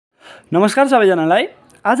नमस्कार सबैजनालाई।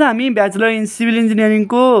 आज हामी ब्याचलर इन सिभिल इन्जिनियरिङ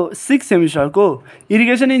को 6 सेमिस्टर को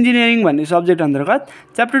इरिगेशन इन्जिनियरिङ भन्ने सब्जेक्ट अन्तर्गत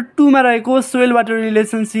च्याप्टर 2 मा रहेको सोइल वाटर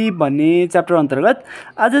रिलेसनशिप भन्ने च्याप्टर अन्तर्गत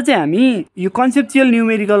आज चाहिँ हामी यो कन्सेप्चुअल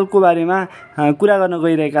न्यूमेरिकल को बारेमा कुरा गर्न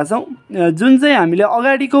गइरहेका छौं। जुन चाहिँ हामीले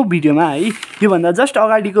अगाडिको भिडियोमा है यो भन्दा जस्ट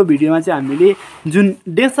अगाडिको भिडियोमा चाहिँ हामीले जुन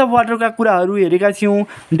डेप्थ अफ वाटर का कुराहरू हेरेका थियौं,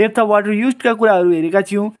 डेप्थ अफ वाटर युज्ड का कुराहरू हेरेका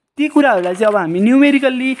थियौं। ती कुराहरूलाई चाहिँ अब हामी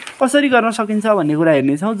न्यूमेरिकली कसरी गर्न सकिन्छ भन्ने कुरा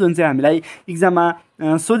हेर्ने छौं, जुन चाहिँ हामीलाई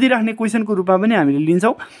एक्जाममा सोधिराख्ने क्वेशनको रूपमा पनि हामीले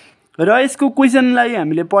लिन्छौं। र यसको क्वेशनलाई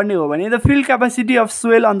हामीले पढ्ने हो भने the field capacity of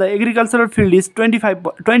soil on the agricultural field is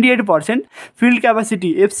 28%। Field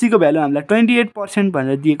capacity FC को भ्यालु हामीलाई 28%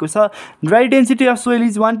 भनेर दिएको छ। Dry density of soil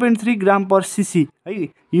is 1.3 gram per CC है,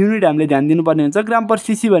 युनिट हामीले ध्यान दिनुपर्ने हुन्छ, ग्राम पर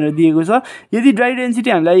सीसी भनेर दिएको छ। यदि ड्राई डेन्सिटी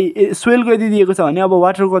हामीलाई सोइलको यदि दिएको छ भने अब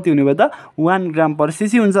वाटरको कति हुने भयो त 1 ग्राम पर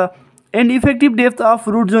सीसी हुन्छ। And effective depth of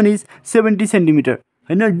root John is 70 centimetre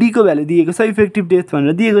हैन, डी को भ्यालु दिएको छ, इफेक्टिभ डेप्थ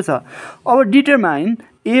भनेर दिएको छ। अब डिटरमाइन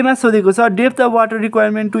ए मा सोधेको छ depth of water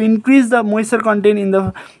requirement to increase the moisture content in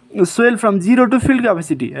the soil from 0 to field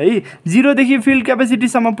capacity है, 0 देखि फिल्ड क्यापेसिटी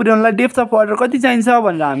सम्म पुर्याउनलाई डेप्थ अफ वाटर कति चाहिन्छ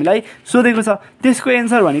भनेर हामीलाई सोधेको छ। त्यसको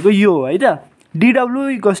एन्सर भनेको यो हो है त, W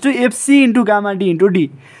equals to FC into gamma D into D.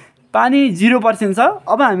 पानी 0% छ।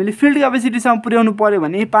 अब हामीले फिल्ड क्यापेसिटीसम्म पुर्याउनु पर्यो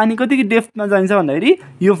भने पानी कति डेप्थमा जान्छ भन्दाखेरि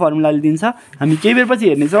यो फर्मुलाले दिन्छ, हामी केही बेर पछि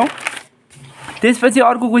हेर्नेछौँ। त्यसपछि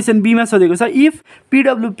अर्को क्वेशन बी मा सोधेको छ इफ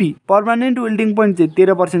पीडब्ल्यूपी पर्मानेन्ट विल्डिङ पोइन्ट चाहिँ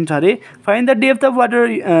 13% छ रे, find the depth of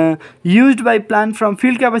water used by plant from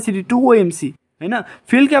field capacity to OMC हैन,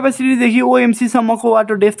 फिल्ड क्यापेसिटीदेखि ओएमसी सम्मको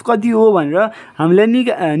वाटर डेप्थ कति हो भनेर हामीले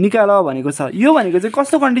निकाल भनेको छ। यो भनेको चाहिँ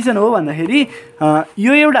कस्तो कन्डिसन हो भन्दाखेरि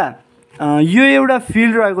यो एउटा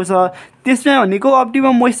फिल्ड रहेको छ, त्यसमा भनेको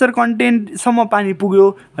अप्टिमम मोइस्चर कन्टेन्टसम्म पानी पुग्यो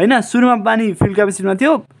हैन। सुरुमा पानी फिल्ड क्यापेसिटीमा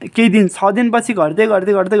थियो, केही दिन 6 दिनपछि घट्दै गएर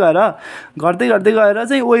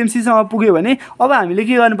चाहिँ ओएमसी सम्म पुग्यो भने अब हामीले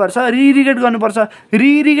के गर्नुपर्छ, रिइरिगेट गर्नुपर्छ।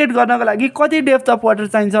 रिइरिगेट गर्नको लागि कति डेप्थ अफ वाटर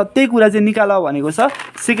चाहिन्छ त्यही कुरा चाहिँ निकाल भनेको छ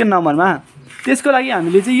सेकेन्ड नम्बरमा। त्यसको लागि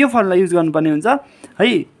हामीले चाहिँ यो फर्मुला युज गर्नुपर्ने हुन्छ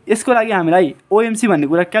है। यसको लागि हामीलाई ओएमसी भन्ने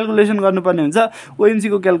कुरा क्याल्कुलेसन गर्नुपर्ने हुन्छ। ओएमसी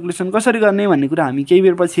को क्याल्कुलेसन कसरी गर्ने भन्ने कुरा हामी केही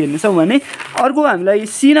बेर पछि हेर्नेछौँ। भने अर्को हामीलाई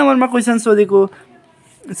सी नम्बरमा क्वेशन सोधेको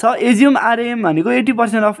छ एजियम आरएम भनेको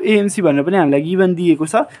 80% अफ एएमसी भनेर पनि हामीलाई गिभन दिएको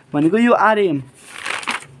छ। भनेको यो आरएम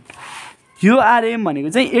भनेको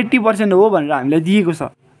चाहिँ 80% हो भनेर हामीलाई दिएको छ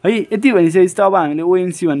है। यति भनिसकेपछि त अब हामीले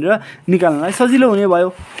ओएमसी भनेर निकाल्नलाई सजिलो हुने भयो।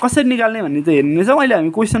 कसरी निकाल्ने भन्ने चाहिँ हेर्नेछौँ। अहिले हामी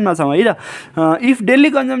क्वेसनमा छौँ है त। If daily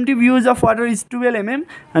कन्जम्पटिभ use of water is 12 mm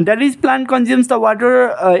that is plant consumes the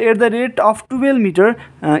water at the rate of 12 metre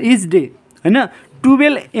each day हैन।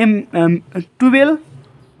 12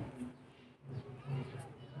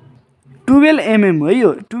 mm है,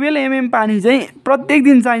 यो 12 mm पानी चाहिँ प्रत्येक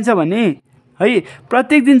दिन चाहिन्छ भने है,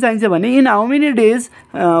 प्रत्येक दिन चाहिन्छ भने in how many days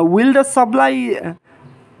will the supply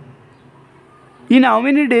In how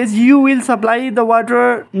many days you will supply the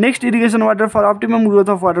water next irrigation water for optimum growth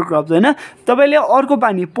of water crops हैन। तपाईले अर्को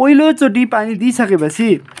पानी पहिलोचोटी पानी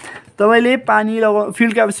दिइसकेपछि तपाईले पानी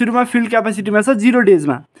फिल्ड क्यापेसिटीमा फिल्ड क्यापेसिटीमा छ 0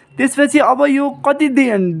 डेजमा, त्यसपछि अब यो कति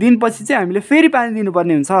दिनपछि चाहिँ हामीले फेरि पानी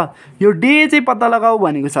दिनुपर्ने हुन्छ। यो डे चाहिँ पत्ता लगाऊ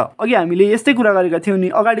भनेको छ। अघि हामीले यस्तै कुरा गरेका थियौँ नि,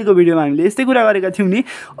 अगाडिको भिडियोमा हामीले यस्तै कुरा गरेका थियौँ नि।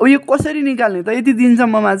 अब यो कसरी निकाल्ने त, यति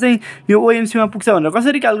दिनसम्ममा चाहिँ यो ओएमसीमा पुग्छ भनेर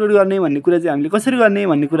कसरी क्याल्कुलेट गर्ने भन्ने कुरा चाहिँ हामीले कसरी गर्ने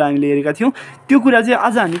भन्ने कुरा हामीले हेरेका थियौँ। त्यो कुरा चाहिँ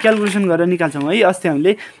आज हामी क्याल्कुलेसन गरेर निकाल्छौँ है। अस्ति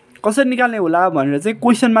हामीले कसरी निकाल्ने होला भनेर चाहिँ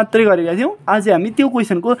क्वेसन मात्रै गरेका थियौँ, आज हामी त्यो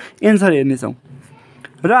क्वेसनको एन्सर हेर्नेछौँ।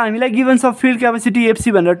 र हामीलाई गिभन छ फिल्ड क्यापेसिटी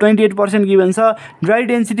एफसी भनेर 28% गिभन छ, ड्राई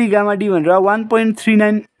डेन्सिटी गामा डी भनेर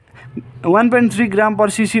 1.3 ग्राम पर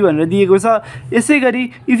सीसी भनेर दिएको छ। यसै गरी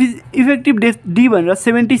इफेक्टिभ डेप्थ डी भनेर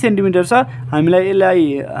 70 सेन्टिमिटर छ। हामीलाई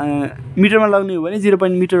यसलाई मिटरमा लगाउने हो भने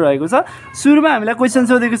 0 मिटर रहेको छ। सुरुमा हामीलाई क्वेसन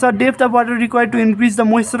सोधेको छ depth of water required to increase the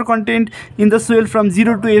moisture content in the soil from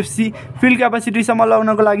 0 to FC, field क्यापेसिटीसम्म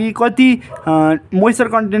लगाउनको लागि कति मोइस्चर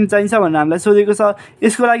कन्टेन्ट चाहिन्छ भनेर हामीलाई सोधेको छ।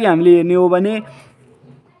 यसको लागि हामीले हेर्ने हो भने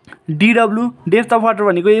डब्ल्यू डेप्थ अफ वाटर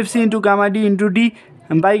भनेको FC into gamma D into D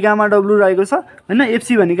by gamma W रहेको छ हैन।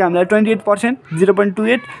 एफसी भनेको हामीलाई 28%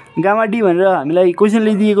 0.28, गामा डी भनेर हामीलाई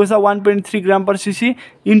क्वेसनले दिएको छ 1.3 ग्राम पर सीसी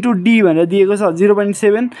इन्टु डी भनेर दिएको छ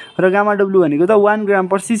 0.7 र गामा डब्लु भनेको त 1 ग्राम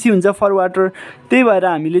पर सीसी हुन्छ फर वाटर। त्यही भएर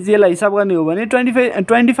हामीले चाहिँ यसलाई हिसाब गर्ने हो भने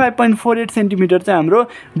 25.48 सेन्टिमिटर चाहिँ हाम्रो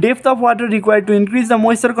depth of water required to increase the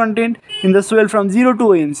moisture content in the soil from 0 to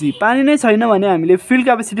OMC. पानी नै छैन भने हामीले फिल्ड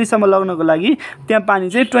क्यापेसिटीसम्म लाग्नको लागि त्यहाँ पानी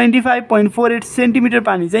चाहिँ 25.48 सेन्टिमिटर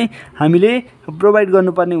पानी चाहिँ हामीले प्रोभाइड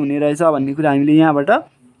गर्नुपर्ने हुने रहेछ भन्ने कुरा हामीले यहाँबाट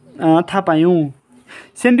थाहा पायौँ।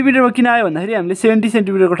 सेन्टिमिटरमा किन आयो भन्दाखेरि हामीले 70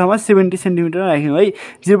 सेन्टिमिटरको ठाउँमा 70 सेन्टिमिटर राख्यौँ है।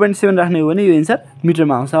 0.7 राख्ने हो भने यो एन्सर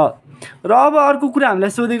मिटरमा आउँछ। र अब अर्को कुरा हामीलाई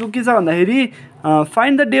सोधेको के छ भन्दाखेरि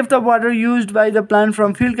find the depth of water used by the plant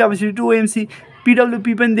from field capacity to OMC.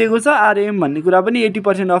 पिडब्लुपी पनि दिएको छ, आरएम भन्ने कुरा पनि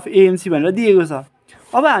 80% अफ एएमसी भनेर दिएको छ।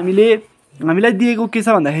 अब हामीलाई दिएको के छ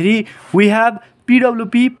भन्दाखेरि we have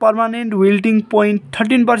पिडब्लुपी permanent विल्टिङ point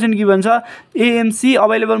 13% given छ। एएमसी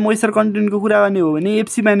अभाइलेबल मोइस्चर कन्टेन्टको कुरा गर्ने हो भने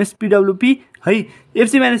एफसी माइनस पिडब्लुपी है,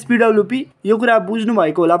 एफसी माइनस पिडब्लुपी यो कुरा बुझ्नु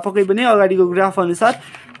भएको होला पक्कै पनि। अगाडिको ग्राफ अनुसार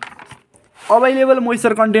अभाइलेबल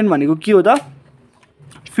मोइस्चर कन्टेन्ट भनेको के हो त,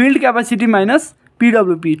 फिल्ड क्यापेसिटी माइनस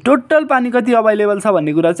पिडब्लुपी, टोटल पानी कति अभाइलेबल छ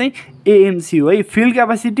भन्ने कुरा चाहिँ एएमसी हो है। फिल्ड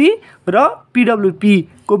क्यापेसिटी र पिडब्लुपी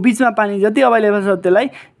को बिचमा पानी जति अभाइलेबल छ त्यसलाई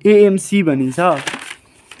एएमसी भनिन्छ।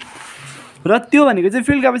 र त्यो भनेको चाहिँ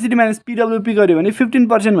फिल्ड क्यापेसिटी माइनस पिडब्लुपी गर्यो भने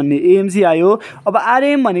 15% भन्ने एएमसी आयो। अब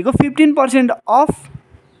आरएम भनेको 15% अफ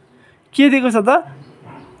के दिएको छ त,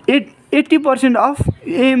 80% अफ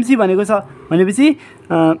एएमसी भनेको छ भनेपछि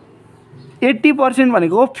 80%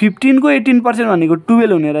 भनेको 15 को 18% भनेको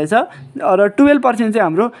 12 हुने रहेछ। र 12% चाहिँ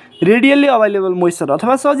हाम्रो रेडियल्ली अभाइलेबल मोइस्चर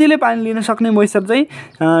अथवा सजिलै पानी लिन सक्ने मोइस्चर चाहिँ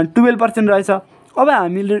 12% रहेछ। अब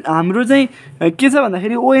हाम्रो चाहिँ के छ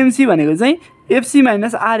भन्दाखेरि ओएमसी भनेको चाहिँ एफसी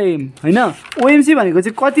माइनस आरएम हैन। ओएमसी भनेको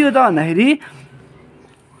चाहिँ कति हो त भन्दाखेरि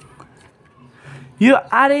यो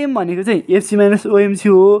आरएम भनेको चाहिँ एफसी माइनस ओएमसी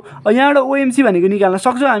हो। यहाँबाट ओएमसी भनेको निकाल्न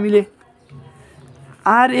सक्छौँ हामीले।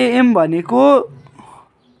 आरएम भनेको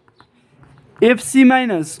एफसी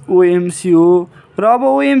माइनस ओएमसी हो। र अब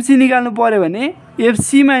ओएमसी निकाल्नु पर्यो भने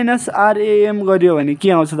एफसी माइनस आरएम गर्यो भने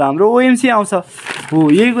के आउँछ त, हाम्रो ओएमसी आउँछ हो।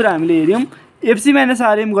 यही कुरा हामीले हेऱ्यौँ। एफसी माइनस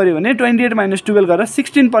आरएम गर्यो भने 28 माइनस 12 गरेर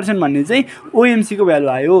 16% भन्ने चाहिँ ओएमसी को भ्यालु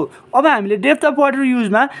आयो। अब हामीले डेप्थ अफ वाटर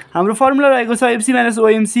युजमा हाम्रो फर्मुला रहेको छ एफसी माइनस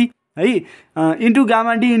ओएमसी है into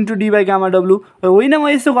gamma D into D by gamma W. होइन म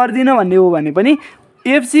यस्तो गर्दिनँ भन्ने हो भने पनि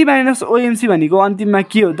एफसी माइनस ओएमसी भनेको अन्तिममा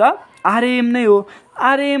के हो त, आरएम नै हो।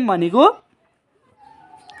 आरएम भनेको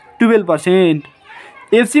 12%।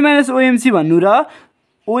 एफसी माइनस ओएमसी भन्नु र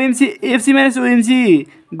ओएमसी एफसी माइनस ओएमसी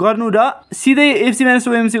गर्नु र सिधै एफसी माइनस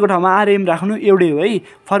ओएमसी को ठाउँमा आरएम राख्नु एउटै हो है।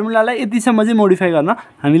 फर्मुलालाई यतिसम्म चाहिँ मोडिफाई गर्न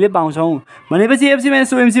हामीले पाउँछौँ। भनेपछि एफसी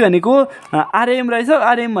माइनस ओएमसी भनेको आरएम रहेछ।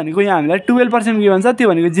 आरएम भनेको यहाँ हामीलाई 12% गिभन छ, त्यो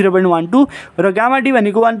भनेको 0.12 र गामा डी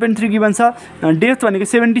भनेको 1.3 गिभन छ। डेप्थ भनेको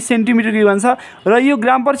 70 सेन्टिमिटर गिभन छ। र यो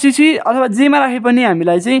ग्राम पर सिसी अथवा जेमा राखे पनि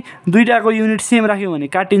हामीलाई चाहिँ दुईटाको युनिट सेम राख्यौँ भने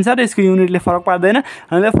काटिन्छ र यसको युनिटले फरक पार्दैन।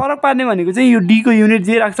 हामीलाई फरक पार्ने भनेको चाहिँ यो डी को युनिट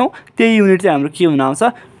जे राख्छौँ त्यही युनिट चाहिँ हाम्रो के हुन आउँछ,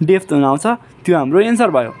 डेप्थ हुन आउँछ। त्यो हाम्रो एन्सर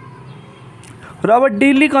भयो। र अब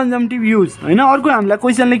डेली कन्जम्पटिभ युज हैन। अर्को हामीलाई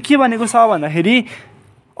क्वेसनले के भनेको छ भन्दाखेरि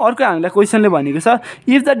अर्को हामीलाई क्वेसनले भनेको छ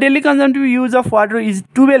if the daily कन्जम्पटिभ use of water is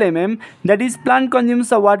 12 mm that is plant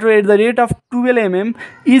consumes the water at the rate of 12 mm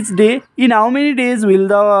each day in how many days will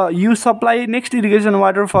the you supply next irrigation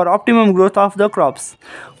water for optimum growth of the crops.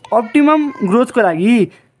 Optimum ग्रोथको लागि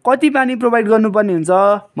कति पानी provide गर्नुपर्ने हुन्छ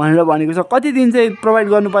भनेर भनेको छ। कति दिन चाहिँ प्रोभाइड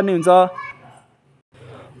गर्नुपर्ने हुन्छ,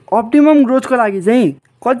 अप्टिमम ग्रोथको लागि चाहिँ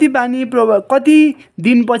कति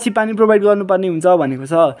दिनपछि पानी प्रोभाइड गर्नुपर्ने हुन्छ भनेको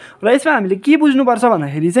छ। र यसमा हामीले के बुझ्नुपर्छ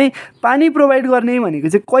भन्दाखेरि चाहिँ पानी प्रोभाइड गर्ने भनेको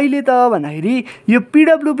चाहिँ कहिले त भन्दाखेरि यो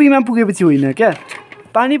पिडब्लुपीमा पुगेपछि होइन क्या।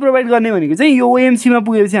 पानी प्रोभाइड गर्ने भनेको चाहिँ यो ओएमसीमा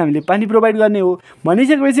पुगेपछि हामीले पानी प्रोभाइड गर्ने हो।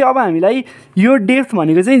 भनिसकेपछि अब हामीलाई यो डेप्थ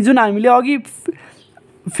भनेको चाहिँ जुन हामीले अघि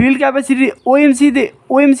फिल्ड क्यापेसिटी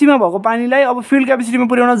ओएमसीमा भएको पानीलाई अब फिल्ड क्यापेसिटीमा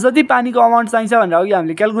पुर्याउन जति पानीको अमाउन्ट चाहिन्छ भनेर अघि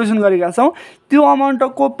हामीले क्यालकुलेसन गरेका छौँ, त्यो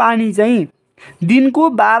अमाउन्टको पानी चाहिँ दिनको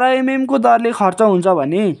 12 mm को दरले खर्च हुन्छ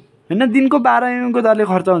भने हैन, दिनको 12 mm को दरले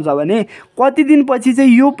खर्च हुन्छ भने कति दिनपछि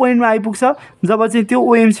चाहिँ यो पोइन्टमा आइपुग्छ जब चाहिँ त्यो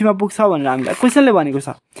ओएमसीमा पुग्छ भनेर हामीलाई क्वेसनले भनेको छ।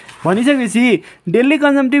 भनिसकेपछि डेली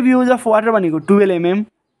कन्जम्पटिभ युज अफ वाटर भनेको 12 mm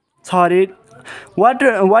छ अरे।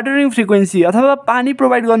 वाटरिङ फ्रिक्वेन्सी अथवा पानी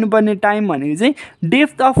प्रोभाइड गर्नुपर्ने टाइम भनेको चाहिँ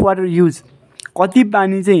डेप्थ अफ वाटर युज, कति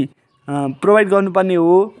पानी चाहिँ प्रोभाइड गर्नुपर्ने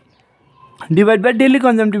हो divide by daily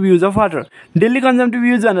कन्जम्पटिभ use of water. Daily कन्जम्पटिभ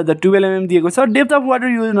use भनेर त 12 mm दिएको छ। डेप्थ अफ वाटर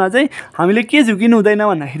युजमा चाहिँ हामीले के झुकिनु हुँदैन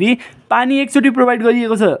भन्दाखेरि पानी एकचोटि प्रोभाइड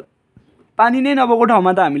गरिएको छ, पानी नै नभएको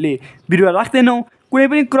ठाउँमा त हामीले बिरुवा राख्दैनौँ। कुनै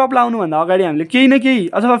पनि क्रप लाउनुभन्दा अगाडि हामीले केही न केही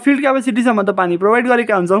अथवा फिल्ड क्यापेसिटीसम्म त पानी प्रोभाइड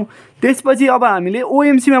गरेका हुन्छौँ। त्यसपछि अब हामीले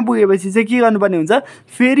ओएमसीमा पुगेपछि चाहिँ के गर्नुपर्ने हुन्छ,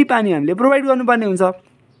 फेरि पानी हामीले प्रोभाइड गर्नुपर्ने हुन्छ।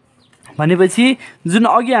 भनेपछि जुन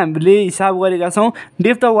अघि हामीले हिसाब गरेका छौँ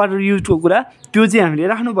डेप्थ अफ वाटर युजको कुरा, त्यो चाहिँ हामीले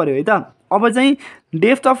राख्नु पर्यो है त। अब चाहिँ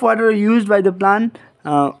depth of water use by the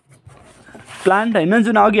plant हैन,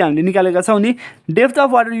 जुन अघि हामीले निकालेका छौँ नि, depth of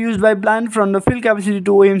water use by plant from the field capacity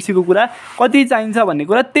to OMC को कुरा कति चाहिन्छ भन्ने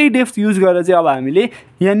कुरा त्यही डेप्थ युज गरेर चाहिँ अब हामीले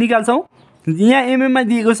यहाँ निकाल्छौँ। यहाँ एमएममा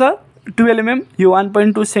दिएको छ 12 mm, यो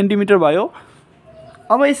 1.2 सेन्टिमिटर भयो।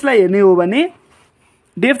 अब यसलाई हेर्ने हो भने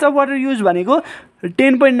डेप्थ अफ वाटर युज भनेको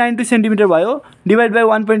 10.92 सेन्टिमिटर भयो, डिभाइड बाई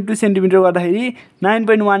 1.2 सेन्टिमिटर गर्दाखेरि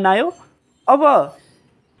 9.1 आयो। अब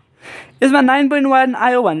यसमा 9.1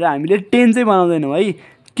 आयो भनेर हामीले 10 चाहिँ बनाउँदैनौँ है,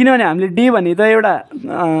 किनभने हामीले डे भने त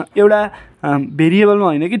एउटा भेरिएबलमा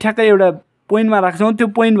होइन कि ठ्याक्कै एउटा पोइन्टमा राख्छौँ। त्यो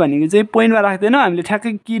पोइन्ट भनेको चाहिँ पोइन्टमा राख्दैनौँ हामीले,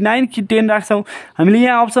 ठ्याक्कै कि 9 कि 10 राख्छौँ। हामीले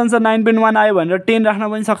यहाँ अप्सन छ 9.1 आयो भनेर 10 राख्न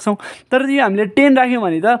पनि सक्छौँ। तर यो हामीले 10 राख्यौँ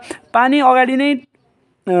भने त पानी अगाडि नै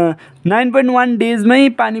 9.1 डेजमै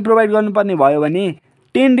पानी प्रोभाइड गर्नुपर्ने भयो भने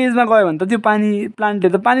 10 डेजमा गयो भने त त्यो प्लान्टले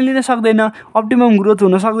त पानी लिन सक्दैन, अप्टिमम ग्रोथ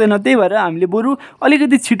हुन सक्दैन। त्यही भएर हामीले बरु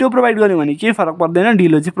अलिकति छिटो प्रोभाइड गर्यौँ भने केही फरक पर्दैन,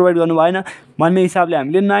 ढिलो चाहिँ प्रोभाइड गर्नु भएन भन्ने हिसाबले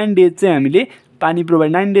हामीले 9 डेज चाहिँ हामीले पानी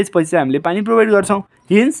प्रोभाइड 9 डेज पछि चाहिँ हामीले पानी प्रोभाइड गर्छौँ।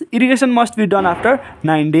 Hence irrigation must be done after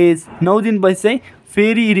 9 days. 9 दिनपछि चाहिँ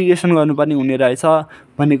फेरि इरिगेसन गर्नुपर्ने हुने रहेछ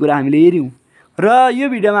भन्ने कुरा हामीले हेऱ्यौँ। र यो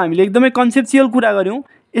भिडियोमा हामीले एकदमै कन्सेप्चुअल कुरा गऱ्यौँ।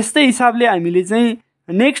 यस्तै हिसाबले हामीले चाहिँ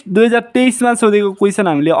नेक्स्ट 2023मा सोधेको क्वेसन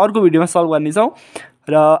हामीले अर्को भिडियोमा सल्भ गर्नेछौँ।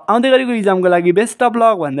 र आउँदै गरेको इक्जामको लागि बेस्ट अफ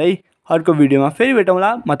लक भन्दै अर्को भिडियोमा फेरि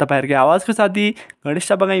भेटौँला। म तपाईँहरूकै आवाजको साथी गणेश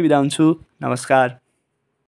टापागाई बिदा हुन्छु। नमस्कार।